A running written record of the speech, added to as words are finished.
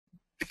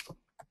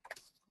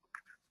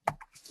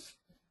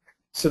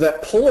So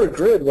that polar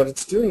grid, what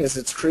it's doing is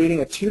it's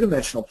creating a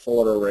two-dimensional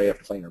polar array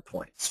of planar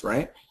points,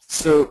 right?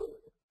 So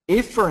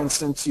if, for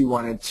instance, you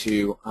wanted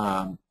to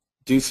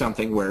do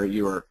something where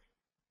you're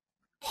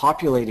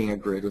populating a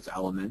grid with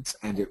elements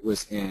and it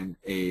was in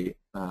a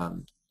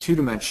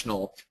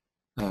two-dimensional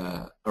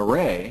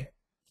array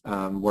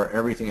where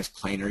everything is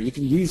planar, you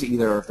can use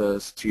either of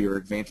those to your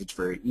advantage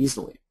very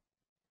easily.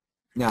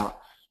 Now,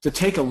 to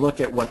take a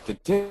look at what the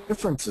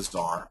differences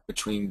are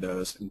between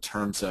those in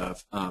terms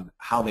of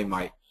how they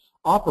might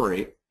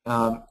operate,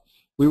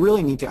 we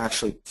really need to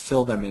actually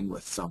fill them in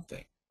with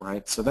something,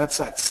 right? So that's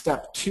that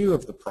step 2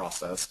 of the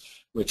process,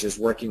 which is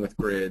working with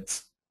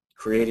grids,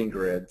 creating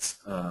grids,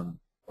 or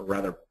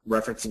rather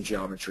referencing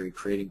geometry,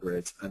 creating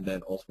grids, and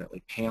then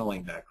ultimately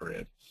paneling that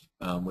grid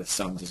with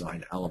some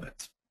design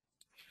element.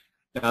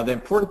 Now, the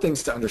important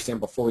things to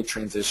understand before we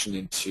transition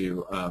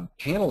into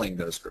paneling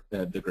those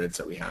the grids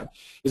that we have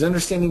is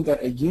understanding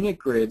that a unit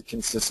grid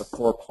consists of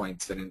 4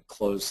 points that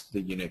enclose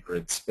the unit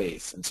grid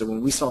space. And so when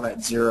we saw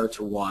that 0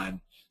 to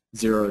 1,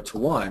 0 to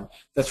 1,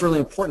 that's really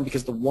important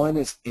because the 1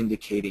 is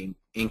indicating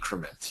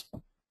increment,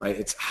 right?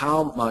 It's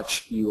how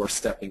much you are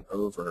stepping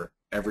over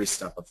every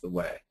step of the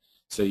way.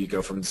 So you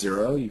go from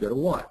 0, you go to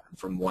 1.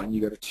 From 1,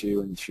 you go to 2,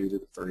 and 2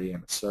 to 3,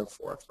 and so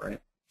forth, right?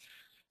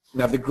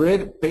 Now, the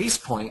grid base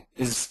point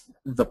is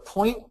the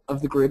point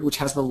of the grid which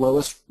has the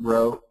lowest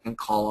row and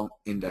column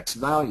index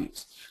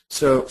values.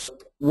 So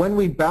when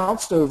we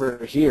bounced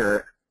over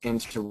here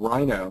into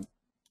Rhino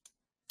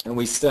and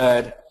we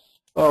said,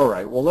 all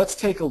right, well, let's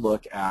take a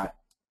look at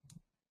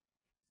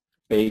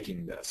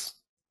baking this.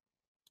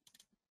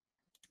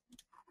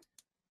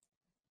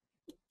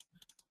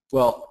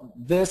 Well,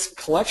 this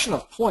collection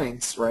of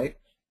points, right,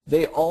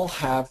 they all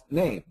have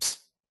names.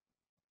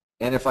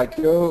 And if I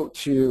go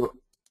to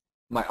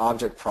my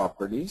object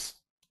properties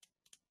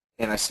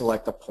and I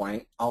select a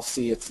point, I'll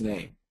see its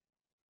name,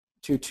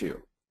 2,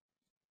 2.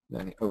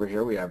 Then over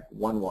here we have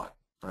 1, 1,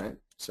 right?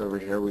 So over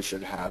here we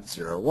should have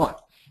 0, 1.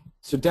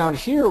 So down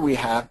here we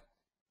have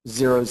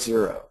 0,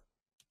 0.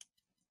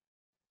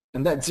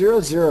 And that 0,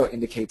 0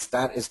 indicates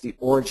that is the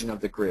origin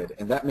of the grid.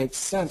 And that makes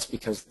sense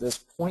because this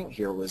point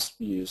here was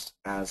used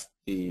as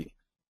the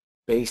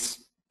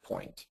base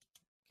point.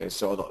 Okay,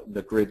 so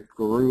the grid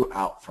grew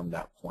out from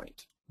that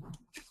point.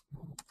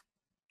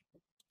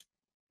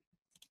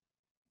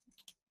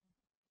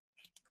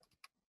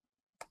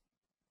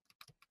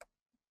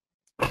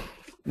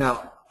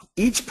 Now,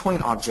 each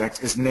point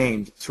object is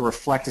named to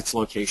reflect its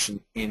location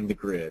in the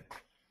grid.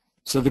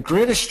 So the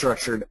grid is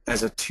structured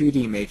as a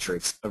 2D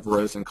matrix of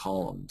rows and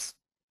columns,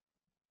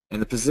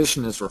 and the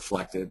position is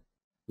reflected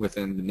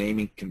within the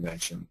naming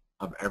convention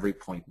of every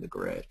point in the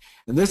grid.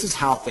 And this is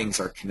how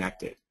things are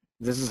connected.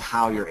 This is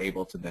how you're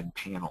able to then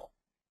panel.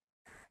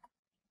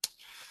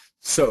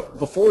 So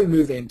before we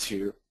move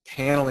into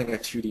paneling a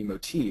 2D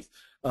motif,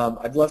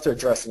 I'd love to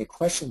address any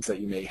questions that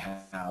you may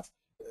have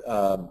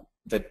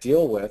that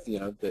deal with,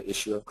 the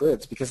issue of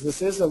grids, because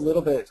this is a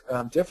little bit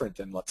different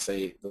than, let's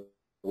say, the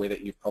way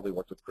that you've probably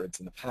worked with grids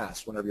in the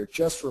past, whenever you're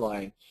just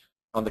relying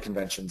on the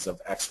conventions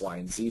of X, Y,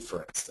 and Z,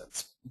 for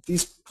instance.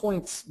 These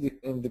points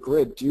in the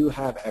grid do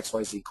have X,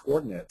 Y, Z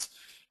coordinates,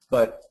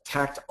 but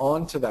tacked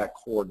onto that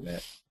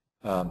coordinate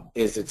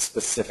is its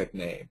specific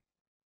name.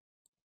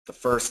 The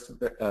first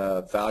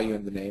value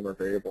in the name or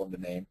variable in the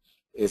name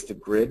is the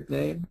grid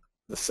name,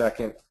 the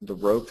second, the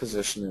row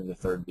position, and the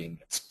third being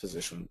its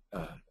position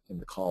in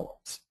the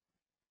columns.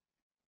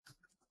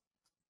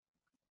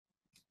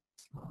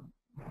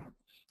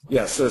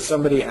 Yeah, so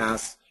somebody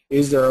asked,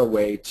 is there a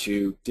way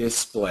to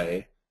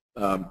display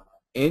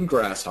in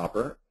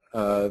Grasshopper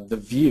the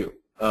view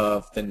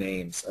of the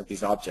names of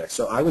these objects?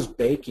 So I was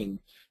baking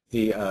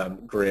the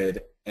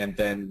grid and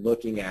then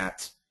looking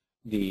at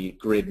the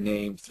grid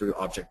name through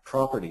object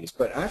properties,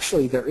 but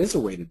actually there is a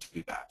way to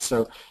do that.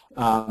 So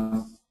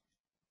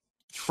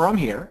from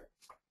here,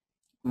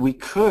 we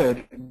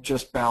could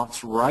just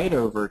bounce right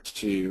over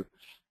to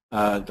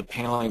the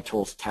Paneling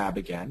Tools tab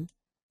again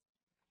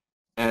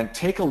and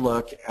take a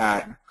look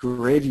at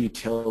Grid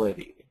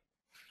Utility.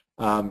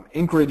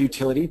 In Grid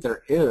Utility,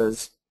 there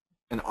is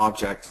an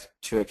object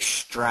to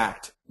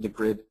extract the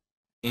grid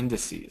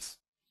indices.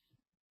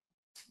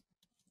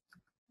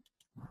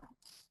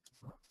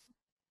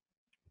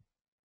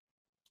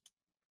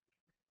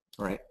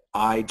 Right,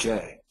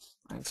 IJ.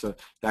 Right? So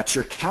that's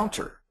your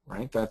counter.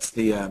 Right? That's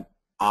the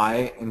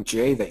I and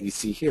J that you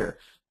see here,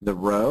 the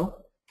row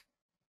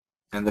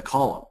and the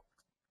column.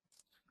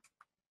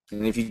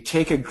 And if you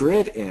take a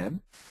grid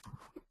in,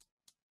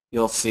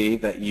 you'll see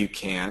that you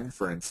can,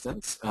 for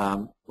instance,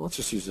 let's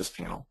just use this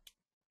panel,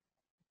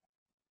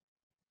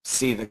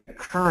 see the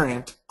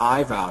current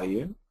I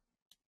value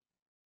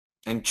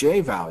and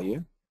J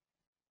value,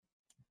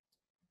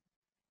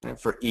 right,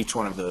 for each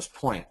one of those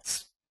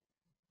points.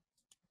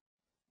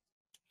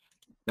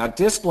 Now,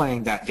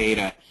 displaying that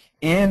data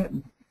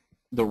in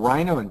the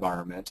Rhino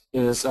environment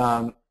is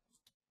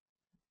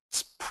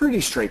it's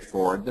pretty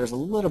straightforward. There's a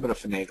little bit of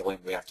finagling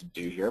we have to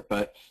do here,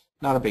 but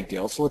not a big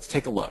deal. So let's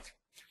take a look.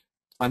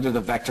 Under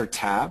the Vector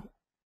tab,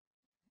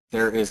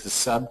 there is the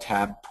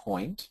sub-tab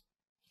point,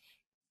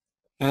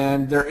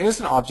 And there is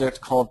an object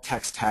called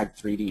text tag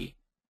 3D.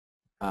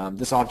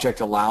 This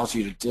object allows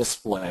you to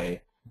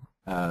display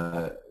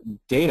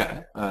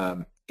data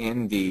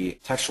in the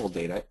textual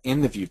data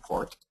in the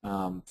viewport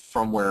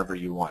from wherever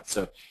you want.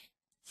 So,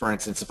 for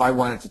instance, if I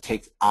wanted to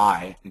take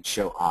I and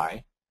show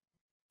I,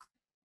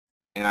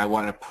 and I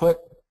want to put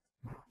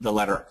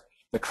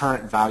the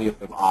current value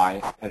of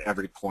I at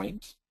every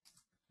point,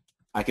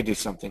 I could do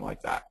something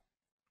like that.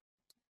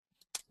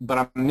 But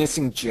I'm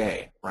missing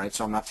J, right?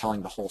 So I'm not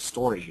telling the whole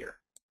story here.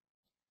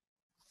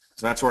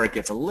 So that's where it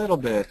gets a little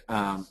bit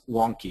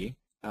wonky.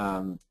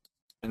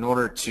 In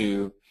order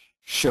to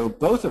show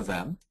both of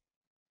them,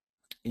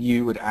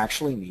 you would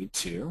actually need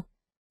to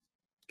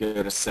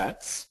go to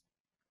sets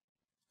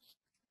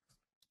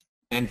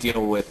and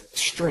deal with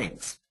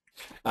strings.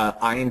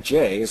 I and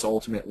J is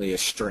ultimately a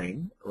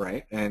string,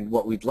 right? And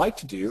what we'd like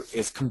to do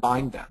is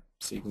combine them.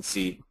 So you can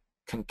see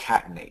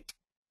concatenate.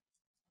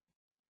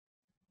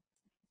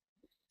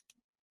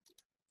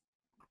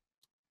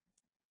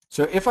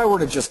 So if I were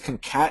to just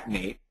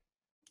concatenate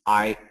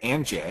I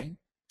and J,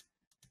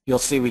 you'll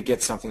see we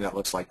get something that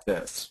looks like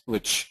this,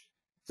 which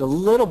is a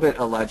little bit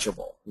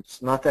illegible.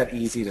 It's not that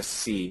easy to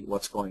see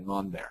what's going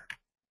on there.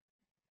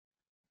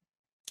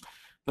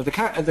 But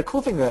the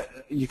cool thing that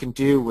you can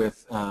do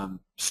with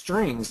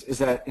strings is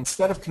that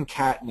instead of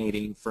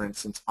concatenating, for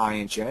instance, I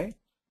and J,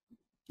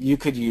 you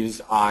could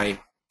use I,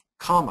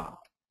 comma.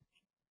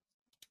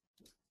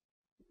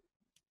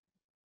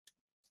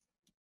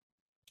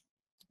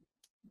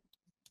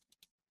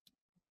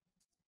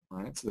 All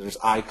right, so there's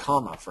I,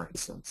 comma, for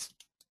instance.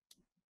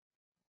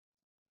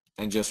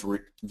 And just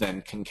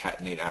then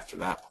concatenate after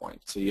that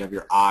point. So you have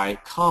your I,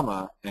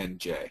 comma, and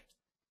J.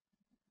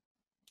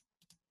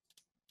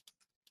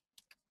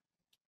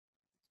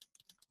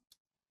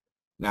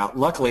 Now,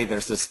 luckily,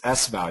 there's this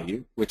S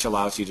value, which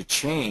allows you to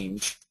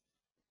change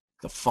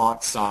the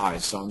font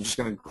size. So I'm just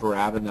going to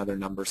grab another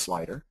number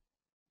slider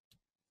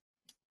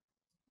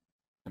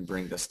and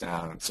bring this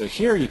down. So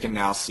here you can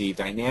now see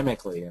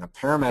dynamically in a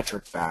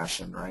parametric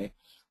fashion, right,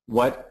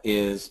 what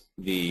is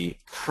the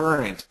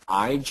current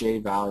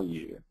IJ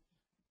value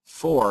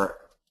for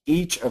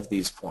each of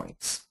these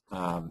points,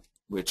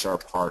 which are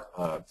part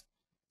of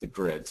the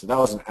grid. So that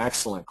was an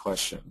excellent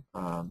question.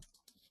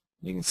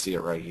 You can see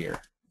it right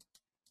here.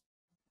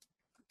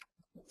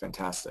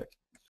 Fantastic.